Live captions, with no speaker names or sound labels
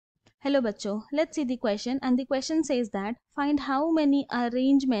Hello bachcho, let's see the question, and the question says that find how many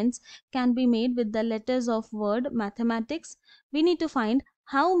arrangements can be made with the letters of word mathematics. We need to find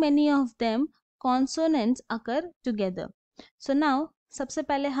how many of them consonants occur together. So now सबसे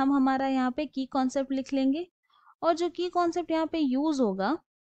पहले हम हमारा यहाँ पे की concept लिख लेंगे, और जो की कॉन्सेप्ट यहाँ पे यूज होगा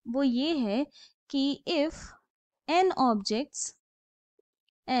वो ये है कि if n objects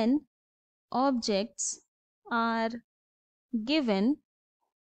are given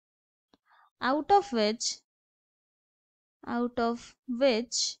out of which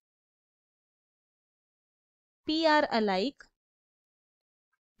p are alike,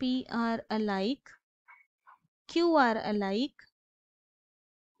 q are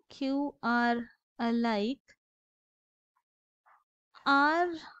alike, r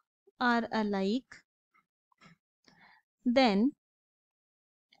are alike, then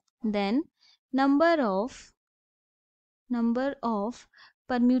number of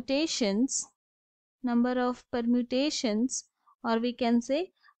permutations, or we can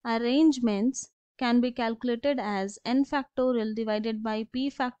say arrangements, can be calculated as n factorial divided by p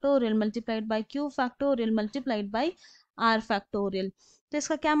factorial multiplied by q factorial multiplied by r factorial. तो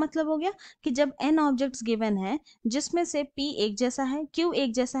इसका क्या मतलब हो गया कि जब n objects given है जिसमें से p एक जैसा है, q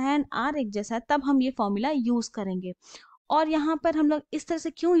एक जैसा है एंड r एक जैसा है, तब हम ये फॉर्मूला यूज करेंगे. और यहाँ पर हम लोग इस तरह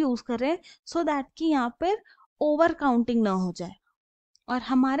से क्यों यूज कर रहे हैं, सो दैट कि यहाँ पर ओवर काउंटिंग ना हो जाए. और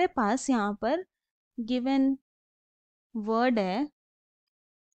हमारे पास यहाँ पर गिवन वर्ड है,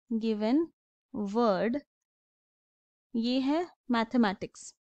 ये है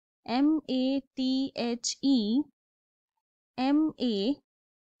मैथमेटिक्स,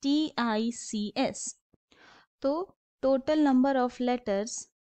 MATHEMATICS. तो टोटल नंबर ऑफ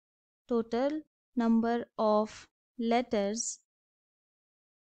लेटर्स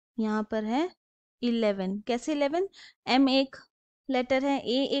यहाँ पर है 11. कैसे 11? M एक लेटर है,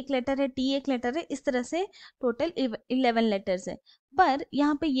 A एक लेटर है, T एक लेटर है, इस तरह से टोटल 11 लेटर्स है. पर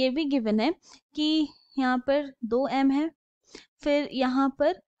यहाँ पे ये भी गिवन है कि यहाँ पर 2 M है, फिर यहाँ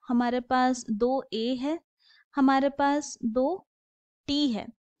पर हमारे पास 2 A है, हमारे पास 2 T है.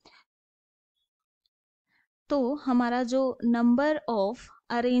 तो हमारा जो नंबर ऑफ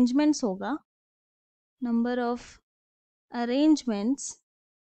अरेंजमेंट्स होगा,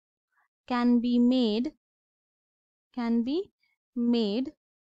 can be made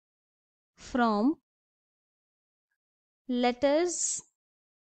from letters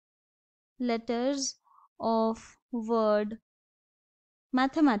of word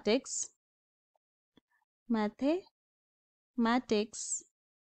mathematics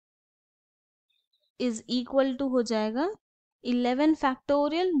is equal to हो जाएगा 11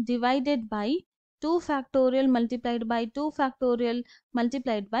 factorial divided by 2 factorial multiplied by 2 factorial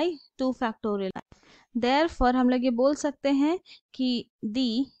multiplied by 2 factorial. Therefore हम लोग ये बोल सकते हैं कि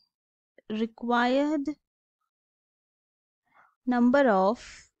the required number of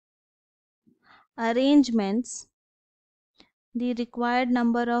arrangements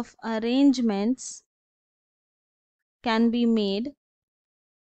can be made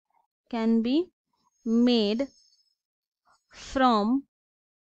from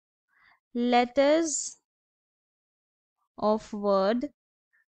letters of word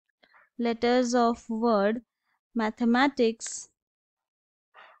mathematics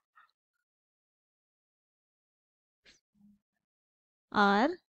are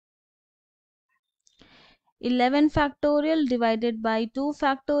 11 factorial divided by 2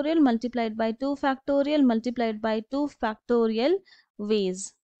 factorial multiplied by 2 factorial multiplied by 2 factorial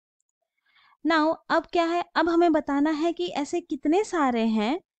ways. Now अब क्या है, अब हमें बताना है कि ऐसे कितने सारे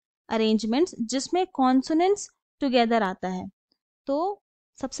हैं अरेंजमेंट्स जिसमें कॉन्सोनेंट्स टुगेदर आता है. तो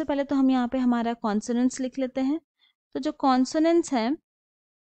सबसे पहले तो हम यहाँ पे हमारा कॉन्सोनेंट्स लिख लेते हैं. तो जो कॉन्सोनेंट्स हैं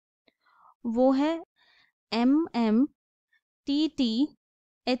वो है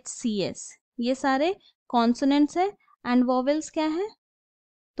MMTTHCS, ये सारे कॉन्सोनेंट्स है. एंड वॉवेल्स क्या है,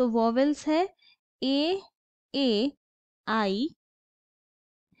 तो वॉवेल्स है AAIE.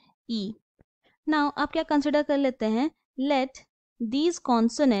 नाउ आप क्या कंसिडर कर लेते हैं, late these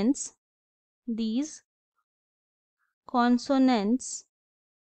consonants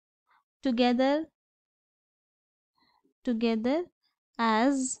together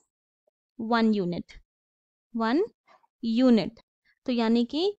as one unit. तो यानी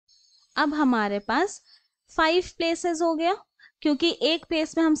कि अब हमारे पास 5 प्लेसेस हो गया, क्योंकि एक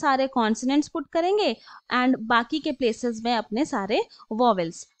प्लेस में हम सारे कॉन्सोनेंट्स पुट करेंगे एंड बाकी के प्लेसेस में अपने सारे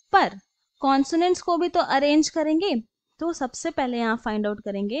वॉवेल्स. पर कॉन्सोनेंट्स को भी तो अरेंज करेंगे, तो सबसे पहले यहाँ फाइंड आउट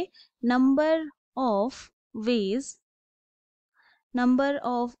करेंगे number of ways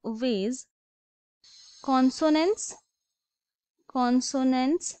consonants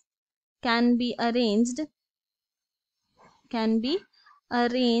can be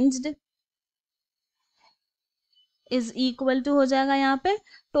arranged is equal to हो जाएगा यहाँ पे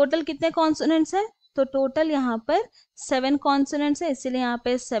टोटल कितने कॉन्सोनेंट्स है, तो टोटल यहाँ पर 7 कॉन्सोनेंट्स है, इसीलिए यहाँ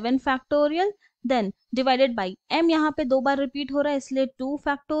पे 7 factorial, then divided by m यहाँ पे 2 बार रिपीट हो रहा है इसलिए 2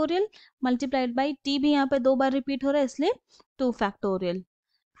 फैक्टोरियल, मल्टीप्लाइड बाई t भी यहाँ पे 2 बार रिपीट हो रहा है इसलिए 2 फैक्टोरियल।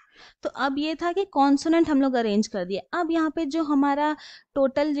 तो अब ये था कि कॉन्सोनेंट हम लोग अरेंज कर दिए। अब यहाँ पे जो हमारा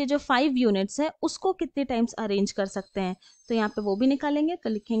टोटल ये जो 5 यूनिट्स है उसको कितने टाइम्स अरेंज कर सकते हैं, तो यहाँ पे वो भी निकालेंगे। तो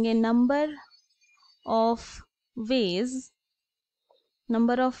लिखेंगे number of ways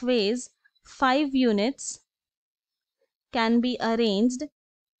 5 units can be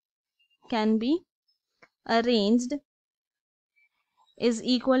arranged is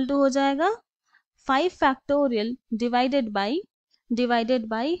equal to हो जाएगा 5 फैक्टोरियल डिवाइडेड बाई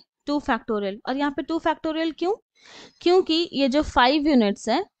 2 फैक्टोरियल। और यहाँ पे 2 फैक्टोरियल क्यों, क्योंकि ये जो 5 यूनिट्स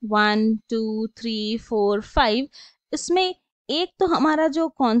है 1 2 3 4 5 इसमें एक तो हमारा जो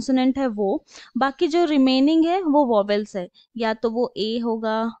कॉन्सोनेंट है वो, बाकी जो रिमेनिंग है वो वॉवेल्स है, या तो वो ए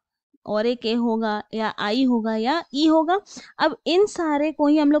होगा और एक ए होगा या आई होगा या ई होगा। अब इन सारे को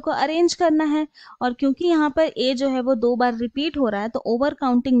ही हम लोग को अरेंज करना है, और क्योंकि यहाँ पर ए जो है वो 2 बार रिपीट हो रहा है तो ओवर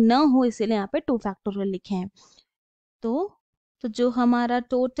काउंटिंग न हो इसीलिए यहाँ पे 2 फैक्टोरियल लिखे हैं। तो जो हमारा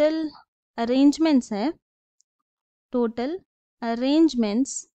टोटल अरेंजमेंट्स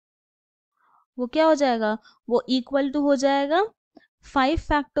वो क्या हो जाएगा, वो इक्वल टू हो जाएगा 5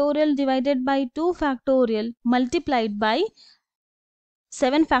 factorial divided by 2 factorial multiplied by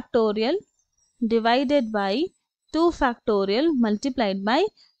 7 factorial divided by 2 factorial multiplied by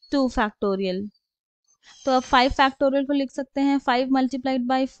 2 factorial. तो अब 5 फैक्टोरियल को लिख सकते हैं 5 multiplied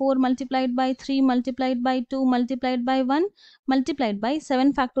by 4 multiplied by 3 multiplied by 2 multiplied by 1 multiplied by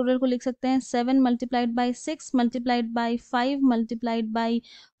 7 factorial को लिख सकते हैं 7 multiplied by 6 multiplied by 5 multiplied by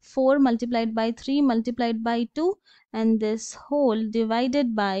 4 multiplied by 3 multiplied by 2 and this whole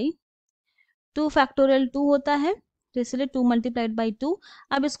divided by 2 factorial 2 होता है तो इसलिए 2 मल्टीप्लाइड बाई 2।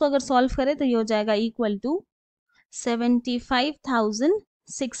 अब इसको अगर सॉल्व करें तो ये हो जाएगा इक्वल टू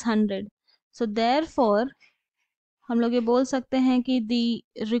 75,600। सो देयरफॉर हम लोग ये बोल सकते हैं कि the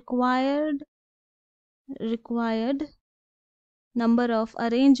required number of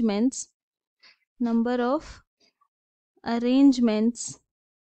arrangements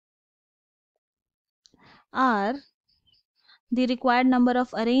are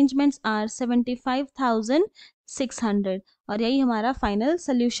 75,600 और यही हमारा फाइनल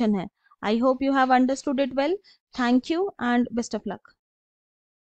सोल्यूशन है। I hope you have understood it well. Thank you and best of luck.